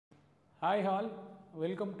Hi all,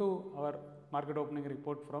 welcome to our market opening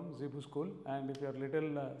report from Zebu school. And if you are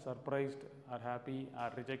little surprised or happy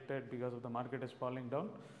or rejected because of the market is falling down,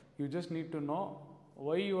 you just need to know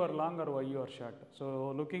why you are long or why you are short.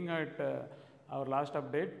 So looking at our last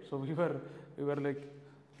update, so we were like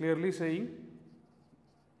clearly saying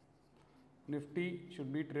Nifty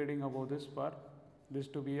should be trading above this for this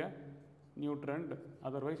to be a new trend,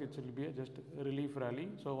 otherwise it will be a just relief rally.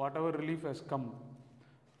 So whatever relief has come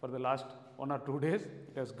for the last 1 or 2 days,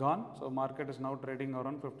 it has gone. So market is now trading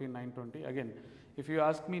around 15,920. Again, if you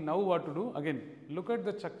ask me now what to do, again look at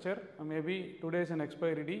the structure. Maybe today is an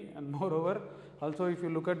expiry day, and moreover also if you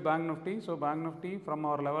look at Bank Nifty, so Bank Nifty from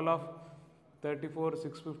our level of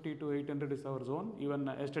 34,650 to 800 is our zone. Even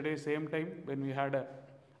yesterday same time when we had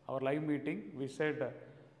our live meeting, we said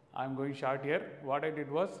I am going short here. What I did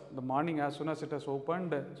was the morning as soon as it has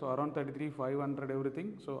opened, so around 33,500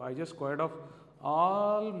 everything. So I just squared off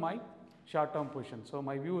all my short term positions. So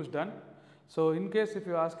my view is done. So in case if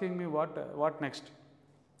you are asking me what next,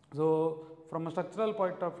 so from a structural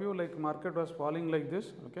point of view, like market was falling like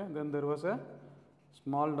this, okay, then there was a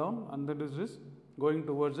small down and then this is going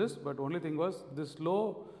towards this, but only thing was this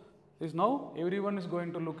low is now everyone is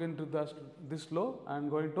going to look into this low and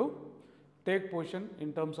going to take position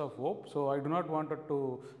in terms of hope. So I do not want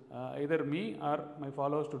to either me or my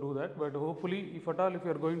followers to do that, but hopefully if at all if you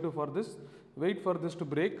are going to for this, wait for this to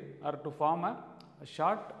break or to form a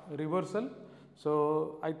short reversal.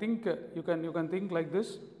 So I think you can think like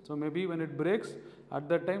this. So maybe when it breaks at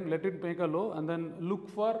that time, let it make a low and then look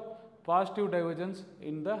for positive divergence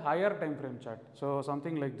in the higher time frame chart. So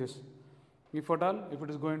something like this, if at all if it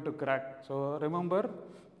is going to crack. So remember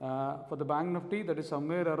for the Bank Nifty, that is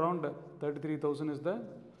somewhere around 33,000 is the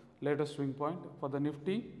latest swing point for the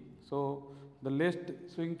Nifty. So the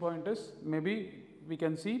latest swing point is, maybe we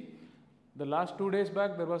can see the last 2 days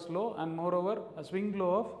back there was low, and moreover a swing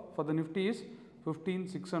low of for the Nifty is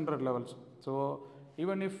 15,600 levels. So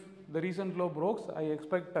even if the recent low breaks, I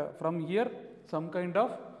expect from here some kind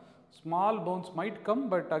of small bounce might come,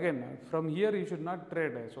 but again from here you should not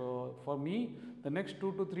trade. So for me the next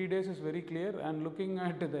 2 to 3 days is very clear, and looking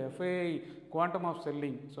at the FAI quantum of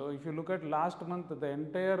selling. So if you look at last month, the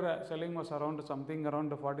entire selling was around something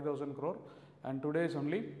around 40,000 crore, and today is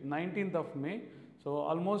only 19th of May. So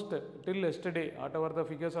almost till yesterday whatever the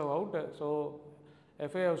figures are out, so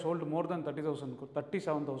FAI have sold more than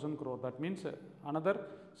 37,000 crore. That means another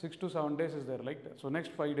 6 to 7 days is there, like so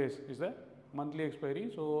next 5 days is the monthly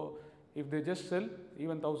expiry. So if they just sell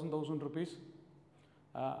even 1,000 rupees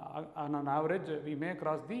on an average, we may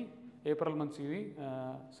cross the April month CV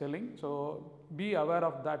selling. So be aware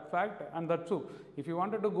of that fact, and that's too. If you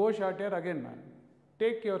wanted to go short here, again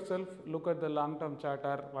take yourself, look at the long term chart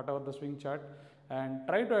or whatever the swing chart, and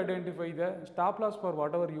try to identify the stop loss for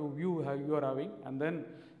whatever you are having, and then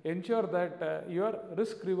ensure that your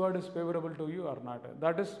risk reward is favorable to you or not.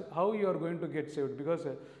 That is how you are going to get saved, because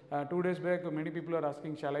 2 days back many people are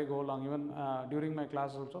asking shall I go long. Even during my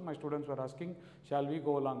class also my students were asking shall we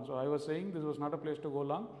go long. So I was saying this was not a place to go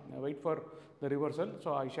long, wait for the reversal.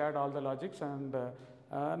 So I shared all the logics, and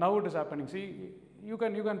now it is happening. See, you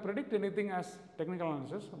can predict anything as technical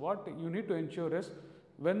analysis. What you need to ensure is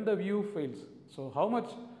when the view fails, so how much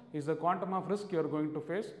is the quantum of risk you are going to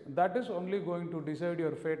face, that is only going to decide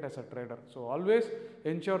your fate as a trader. So always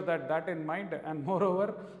ensure that in mind, and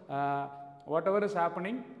moreover whatever is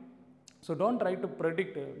happening, so don't try to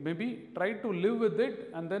predict, maybe try to live with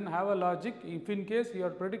it and then have a logic. If in case you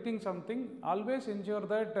are predicting something, always ensure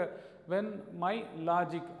that when my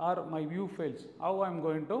logic or my view fails, how I am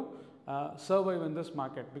going to survive in this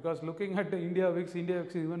market. Because looking at the India VIX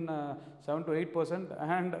is even 7 to 8%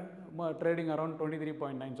 and trading around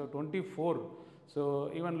 23.9, so 24.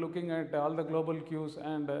 So even looking at all the global cues,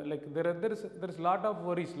 and like there is lot of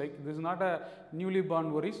worries. Like this is not a newly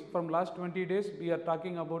born worries. From last 20 days we are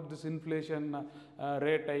talking about this inflation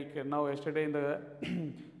rate hike. Now yesterday in the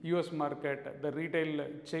US market, the retail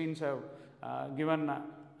chains have given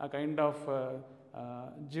a kind of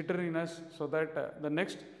jitteriness, so that the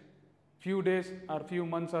next few days or few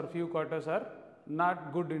months or few quarters are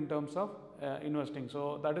not good in terms of investing.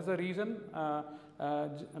 So that is the reason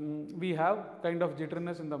we have kind of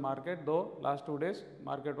jitteriness in the market, though last 2 days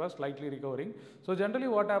market was slightly recovering. So generally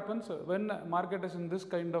what happens when market is in this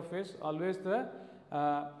kind of phase, always the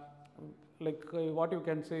what you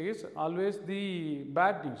can say is always the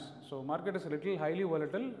bad news. So market is little highly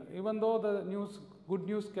volatile, even though the good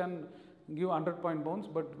news can give 100-point bounce,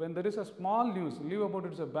 but when there is a small news, leave about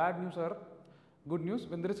it's a bad news or good news,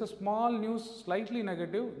 when there is a small news slightly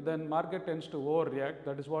negative, then market tends to overreact.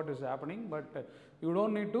 That is what is happening, but you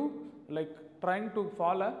don't need to like trying to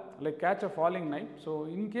catch a falling knife. So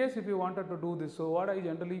in case if you wanted to do this, so what I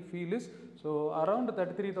generally feel is, so around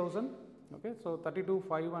 33,000, okay, so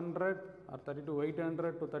 32,500 or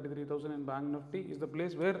 32,800 to 33,000 in Bank Nifty is the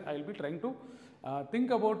place where I will be trying to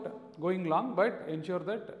think about going long, but ensure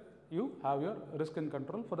that you have your risk in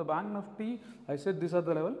control. For the Bank Nifty, I said these are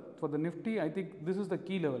the level. For the Nifty, I think this is the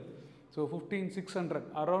key level. So 15,600,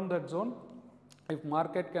 around that zone, if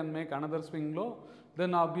market can make another swing low,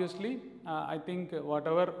 then obviously I think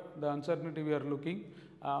whatever the uncertainty we are looking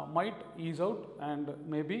might ease out, and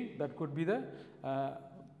maybe that could be the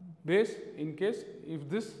base in case if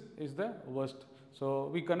this is the worst. So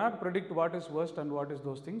we cannot predict what is worst and what is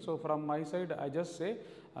those things. So from my side, I just say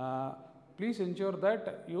please ensure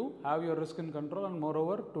that you have your risk in control, and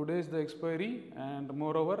moreover today is the expiry, and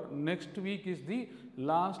moreover next week is the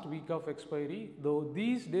last week of expiry. Though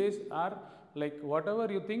these days are like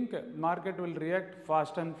whatever you think, market will react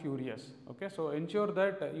fast and furious. Okay, so ensure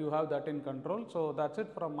that you have that in control. So that's it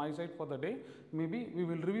from my side for the day. Maybe we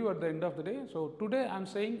will review at the end of the day. So today I am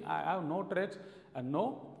saying I have no trades and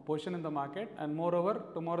no position in the market, and moreover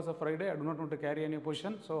tomorrow is a Friday, I do not want to carry any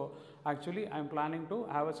position. So actually I am planning to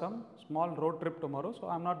have some small road trip tomorrow, so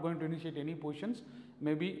I am not going to initiate any positions.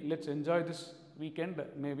 Maybe let's enjoy this weekend.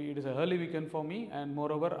 Maybe it is a early weekend for me, and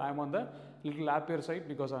moreover I am on the little happier side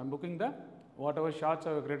because I am booking the whatever shots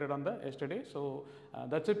I have created on the yesterday. So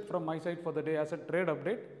that's it from my side for the day as a trade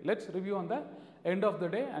update. Let's review on the end of the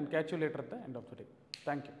day and catch you later at the end of the day.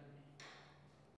 Thank you.